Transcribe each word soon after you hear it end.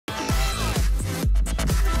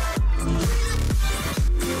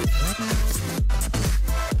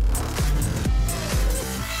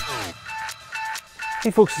Hey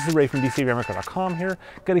folks, this is Ray from DCGrammaker.com here.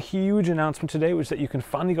 Got a huge announcement today, which is that you can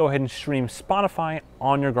finally go ahead and stream Spotify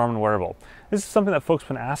on your Garmin wearable. This is something that folks have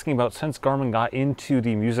been asking about since Garmin got into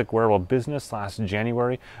the music wearable business last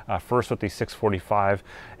January. First with the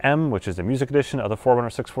 645M, which is the music edition of the Forerunner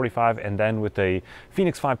 645, and then with the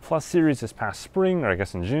Fenix 5 Plus series this past spring, or I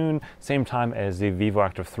guess in June, same time as the Vivo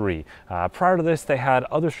Active 3. Prior to this, they had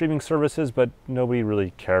other streaming services, but nobody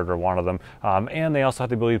really cared or wanted them. And they also had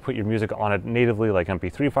the ability to put your music on it natively, like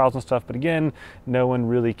MP3 files and stuff, but again, no one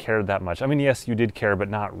really cared that much. I mean, yes, you did care, but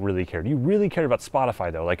not really cared. You really cared about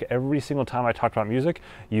Spotify though. Like every single time I talked about music,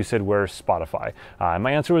 you said, where's Spotify? And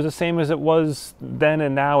my answer was the same as it was then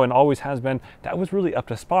and now and always has been. That was really up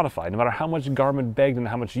to Spotify. No matter how much Garmin begged and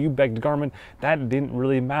how much you begged Garmin, that didn't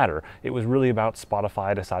really matter. It was really about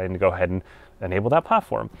Spotify deciding to go ahead and enable that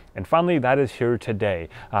platform. And finally, that is here today.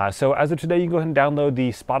 So as of today, you can go ahead and download the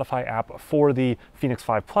Spotify app for the Fenix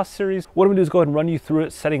 5 Plus series. What I'm gonna do is go ahead and run you through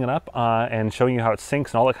it, setting it up and showing you how it syncs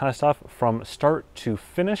and all that kind of stuff from start to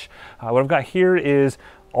finish. What I've got here is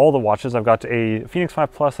all the watches. I've got a Fenix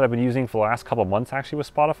 5 Plus that I've been using for the last couple of months actually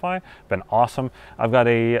with Spotify. Been awesome. I've got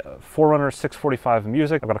a Forerunner 645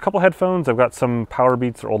 music. I've got a couple headphones. I've got some Power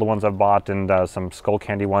Beats, or all the ones I've bought, and some Skull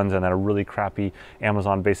Candy ones, and then a really crappy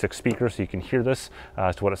Amazon basic speaker so you can hear this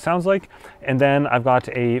as to what it sounds like. And then I've got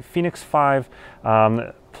a Fenix 5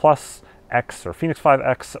 Plus X or Fenix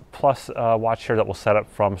 5X Plus watch here that will set up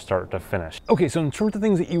from start to finish. Okay, so in terms of the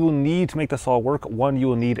things that you will need to make this all work, one, you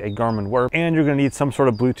will need a Garmin wearable, and you're gonna need some sort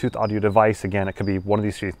of Bluetooth audio device. Again, it could be one of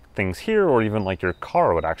these three things here, or even like your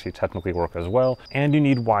car would actually technically work as well. And you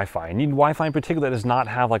need Wi-Fi. You need Wi-Fi in particular that does not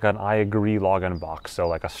have like an I agree login box. So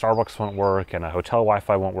like a Starbucks won't work and a hotel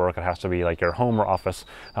Wi-Fi won't work. It has to be like your home or office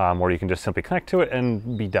where you can just simply connect to it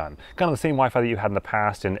and be done. Kind of the same Wi-Fi that you had in the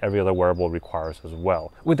past and every other wearable requires as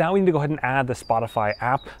well. With that, we need to go ahead and add the Spotify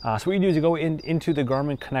app. So what you do is you go into the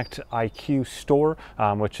Garmin Connect IQ store,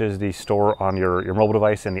 which is the store on your mobile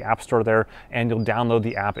device in the app store there, and you'll download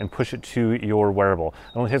the app and push it to your wearable.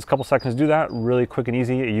 It only takes a couple seconds to do that, really quick and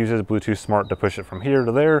easy. It uses Bluetooth Smart to push it from here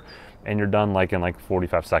to there, and you're done like in like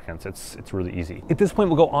 45 seconds. It's really easy. At this point,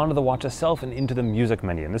 we'll go onto the watch itself and into the music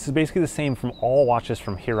menu. And this is basically the same from all watches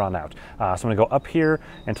from here on out. So I'm gonna go up here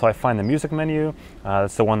until I find the music menu.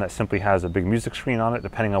 That's the one that simply has a big music screen on it,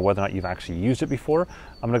 depending on whether or not you've actually used it before.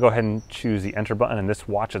 I'm gonna go ahead and choose the enter button, and this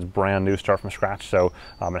watch is brand new, start from scratch. So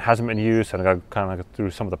it hasn't been used, and I gotta kind of go through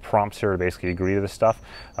some of the prompts here to basically agree to this stuff.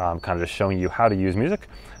 Kind of just showing you how to use music.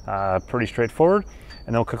 Pretty straightforward.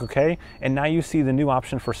 And then we'll click OK, and now you see the new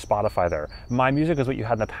option for Spotify there. My Music is what you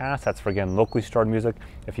had in the past. That's for, again, locally stored music.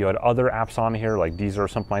 If you had other apps on here, like Deezer or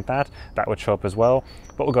something like that, that would show up as well.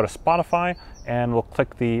 But we'll go to Spotify, and we'll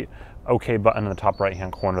click the OK button in the top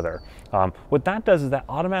right-hand corner there. What that does is that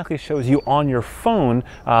automatically shows you on your phone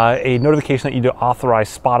a notification that you need to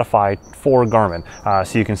authorize Spotify for Garmin.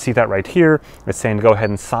 So you can see that right here. It's saying to go ahead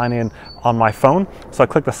and sign in on my phone. So I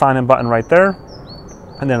click the sign in button right there.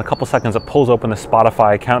 And then a couple seconds, it pulls open the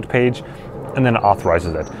Spotify account page, and then it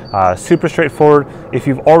authorizes it. Super straightforward. If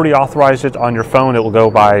you've already authorized it on your phone, it will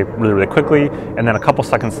go by really, really quickly. And then a couple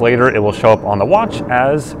seconds later, it will show up on the watch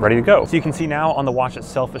as ready to go. So you can see now on the watch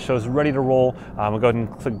itself, it shows ready to roll. We'll go ahead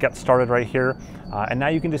and click get started right here. And now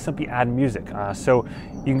you can just simply add music. So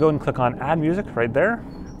you can go ahead and click on add music right there.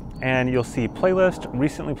 And you'll see playlist,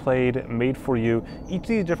 recently played, made for you. Each of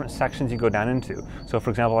these different sections you go down into. So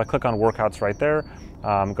for example, if I click on workouts right there,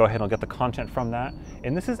 go ahead and I'll get the content from that.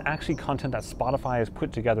 And this is actually content that Spotify has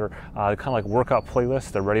put together, kind of like workout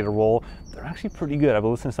playlists. They're ready to roll. They're actually pretty good. I've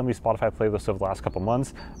been listening to some of these Spotify playlists over the last couple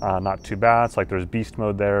months. Not too bad. It's like there's beast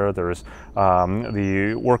mode there. There's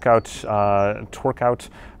the workout, twerkout,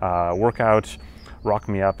 workout, Rock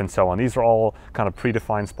Me Up, and so on. These are all kind of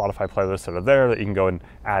predefined Spotify playlists that are there that you can go and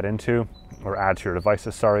add into, or add to your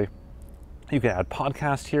devices, sorry. You can add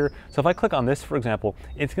podcasts here. So if I click on this, for example,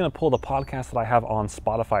 it's gonna pull the podcasts that I have on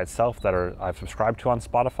Spotify itself that I've subscribed to on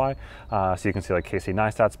Spotify. So you can see like Casey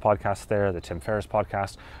Neistat's podcast there, the Tim Ferriss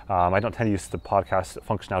podcast. I don't tend to use the podcast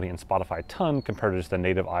functionality in Spotify a ton compared to just the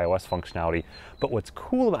native iOS functionality. But what's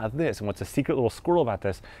cool about this, and what's a secret little squirrel about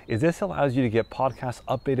this, is this allows you to get podcasts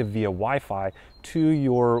updated via Wi-Fi to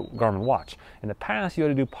your Garmin watch. In the past, you had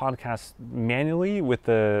to do podcasts manually with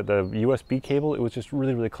the USB cable. It was just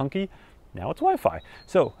really, really clunky. Now it's Wi-Fi.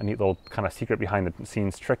 So a neat little kind of secret behind the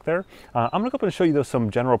scenes trick there. I'm gonna go up and show you some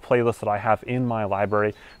general playlists that I have in my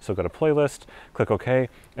library. So go to playlist, click OK,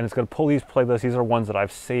 and it's gonna pull these playlists. These are ones that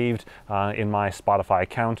I've saved in my Spotify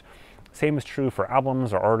account. Same is true for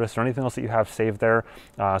albums or artists or anything else that you have saved there.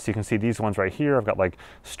 So you can see these ones right here. I've got like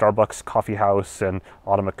Starbucks Coffee House and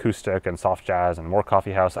Autumn Acoustic and Soft Jazz and more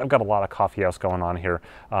Coffee House. I've got a lot of coffee house going on here,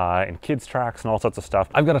 and kids tracks and all sorts of stuff.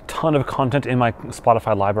 I've got a ton of content in my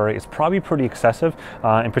Spotify library. It's probably pretty excessive.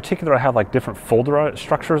 In particular, I have like different folder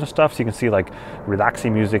structures and stuff. So you can see like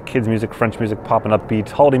relaxing music, kids music, French music, pop and upbeat,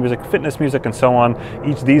 holiday music, fitness music, and so on.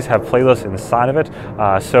 Each of these have playlists inside of it.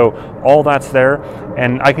 So all that's there,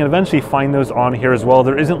 and I can eventually find those on here as well.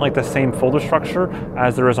 There isn't like the same folder structure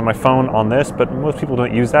as there is on my phone on this, but most people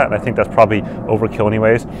don't use that, and I think that's probably overkill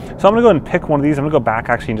anyways. So I'm gonna go ahead and pick one of these. I'm gonna go back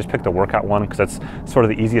actually and just pick the workout one, because that's sort of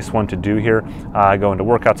the easiest one to do here. Go into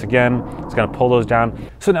workouts again. It's gonna pull those down.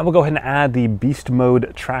 So now we'll go ahead and add the beast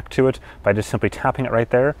mode track to it by just simply tapping it right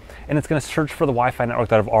there, and it's gonna search for the Wi-Fi network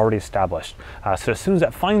that I've already established. So as soon as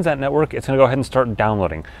that finds that network, it's gonna go ahead and start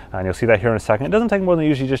downloading. And you'll see that here in a second. It doesn't take more than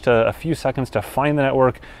usually just a few seconds to find the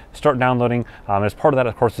network, start downloading. As part of that,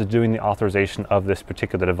 of course, is doing the authorization of this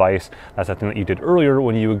particular device. That's the thing that you did earlier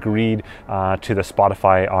when you agreed to the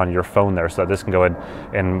Spotify on your phone there, so that this can go ahead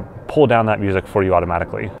and pull down that music for you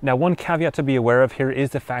automatically. Now, one caveat to be aware of here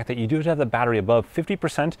is the fact that you do have to have the battery above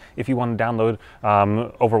 50% if you want to download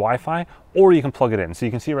over Wi-Fi, or you can plug it in. So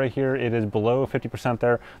you can see right here, it is below 50%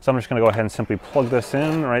 there. So I'm just gonna go ahead and simply plug this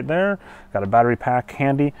in right there. Got a battery pack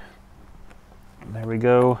handy. There we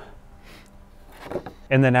go.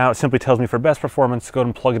 And then now it simply tells me for best performance, go ahead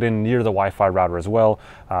and plug it in near the Wi-Fi router as well.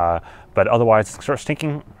 But otherwise, it's going to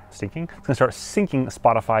start it's going to start syncing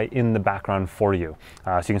Spotify in the background for you.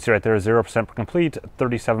 So you can see right there, 0% complete,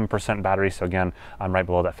 37% battery. So again, I'm right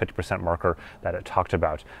below that 50% marker that it talked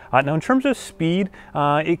about. Now in terms of speed,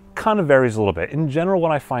 it kind of varies a little bit. In general,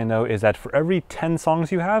 what I find though is that for every 10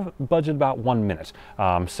 songs you have, budget about 1 minute.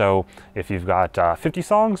 So if you've got 50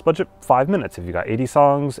 songs, budget 5 minutes. If you've got 80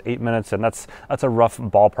 songs, 8 minutes, and that's a rough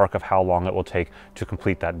ballpark of how long it will take to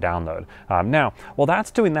complete that download. Now, while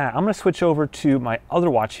that's doing that, I'm going to switch over to my other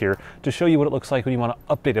watch here to show you what it looks like when you want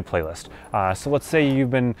to update a playlist. So let's say you've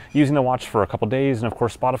been using the watch for a couple days, and of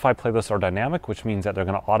course Spotify playlists are dynamic, which means that they're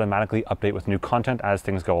going to automatically update with new content as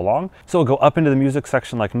things go along. So we'll go up into the music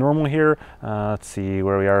section like normal here. Let's see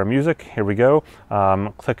where we are in music. Here we go.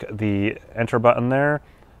 Click the enter button there.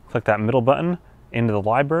 Click that middle button into the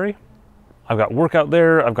library. I've got workout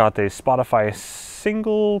there. I've got the Spotify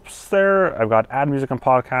singles there. I've got add music and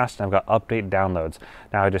podcast, and I've got update downloads.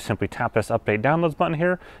 Now I just simply tap this update downloads button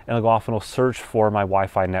here, and it'll go off and it'll search for my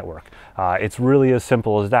Wi-Fi network. It's really as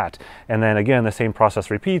simple as that. And then again, the same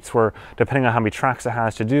process repeats, where depending on how many tracks it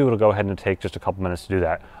has to do, it'll go ahead and take just a couple minutes to do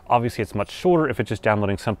that. Obviously, it's much shorter if it's just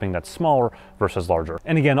downloading something that's smaller versus larger.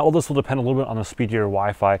 And again, all this will depend a little bit on the speed of your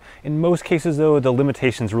Wi-Fi. In most cases though, the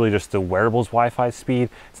limitation is really just the wearable's Wi-Fi speed.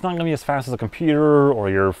 It's not going to be as fast as a computer or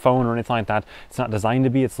your phone or anything like that. It's not designed to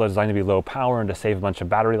be. It's designed to be low power and to save a bunch of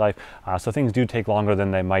battery life. So things do take longer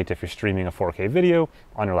than they might if you're streaming a 4K video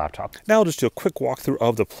on your laptop. Now I'll just do a quick walkthrough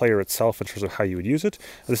of the player itself in terms of how you would use it.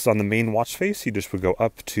 This is on the main watch face. You just would go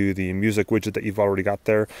up to the music widget that you've already got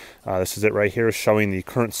there. This is it right here, showing the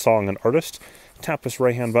current song and artist. Tap this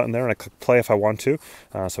right hand button there and I click play if I want to.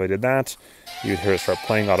 So I did that. You'd hear it start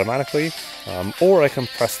playing automatically. Or I can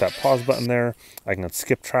press that pause button there. I can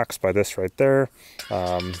skip tracks by this right there.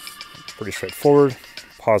 Pretty straightforward.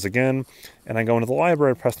 Pause again. And I go into the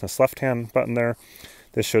library, press this left hand button there.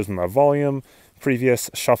 This shows me my volume, previous,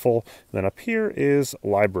 shuffle. And then up here is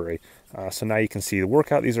library. So now you can see the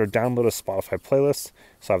workout. These are downloaded Spotify playlists.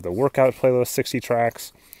 So I have the workout playlist, 60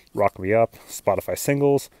 tracks, Rock Me Up, Spotify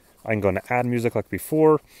singles. I can go into add music like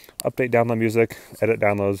before, update download music, edit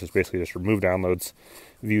downloads, is basically just remove downloads,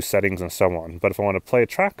 view settings, and so on. But if I want to play a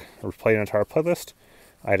track or play an entire playlist,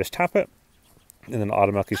 I just tap it, and then it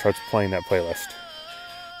automatically starts playing that playlist.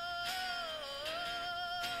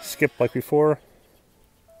 Skip like before.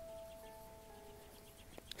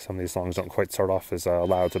 Some of these songs don't quite start off as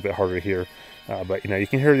loud, it's a bit harder to hear. But you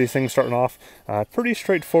can hear these things starting off pretty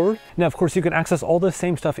straightforward. Now, of course, you can access all the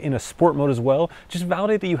same stuff in a sport mode as well. Just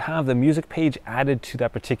validate that you have the music page added to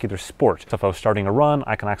that particular sport. So if I was starting a run,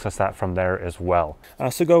 I can access that from there as well.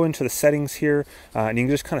 So go into the settings here, and you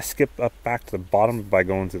can just kind of skip up back to the bottom by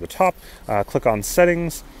going through the top. Click on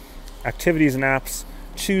settings, activities and apps,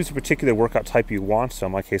 choose a particular workout type you want. So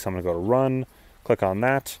in my case, I'm gonna go to run, click on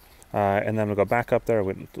that. And then we'll go back up there. I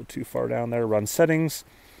went a little too far down there. Run settings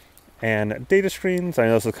and data screens. I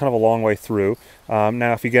know this is kind of a long way through.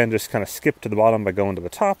 Now, if you again just kind of skip to the bottom by going to the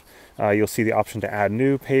top, you'll see the option to add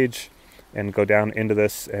new page and go down into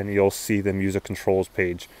this, and you'll see the music controls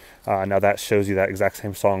page. Now that shows you that exact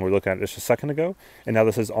same song we were looking at just a second ago, and now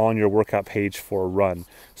this is on your workout page for a run.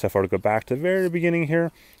 So if I were to go back to the very beginning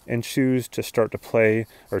here, and choose to start to play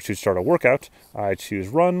or to start a workout, I choose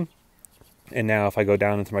run. And now if I go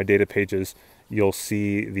down into my data pages, you'll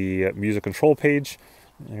see the music control page.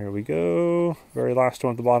 There we go. Very last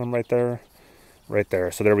one at the bottom right there. Right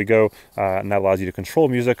there. So there we go. And that allows you to control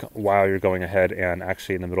music while you're going ahead and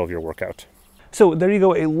actually in the middle of your workout. So there you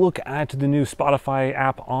go, a look at the new Spotify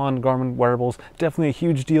app on Garmin wearables. Definitely a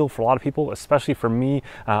huge deal for a lot of people, especially for me.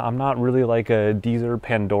 I'm not really like a Deezer,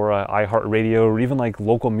 Pandora, iHeartRadio, or even like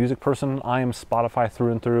local music person. I am Spotify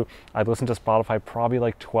through and through. I listen to Spotify probably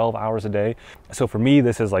like 12 hours a day. So for me,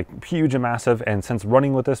 this is like huge and massive. And since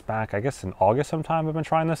running with this back, I guess in August sometime, I've been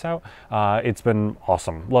trying this out. It's been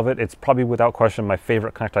awesome. Love it. It's probably without question my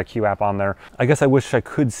favorite Connect IQ app on there. I guess I wish I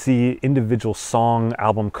could see individual song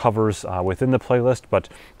album covers within the playlist, but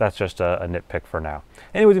that's just a nitpick for now.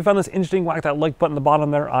 Anyways, if you found this interesting, whack that like button at the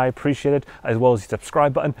bottom there. I appreciate it, as well as the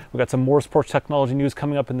subscribe button. We've got some more sports technology news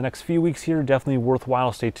coming up in the next few weeks here. Definitely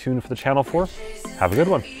worthwhile. Stay tuned for the channel for. Have a good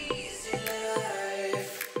one.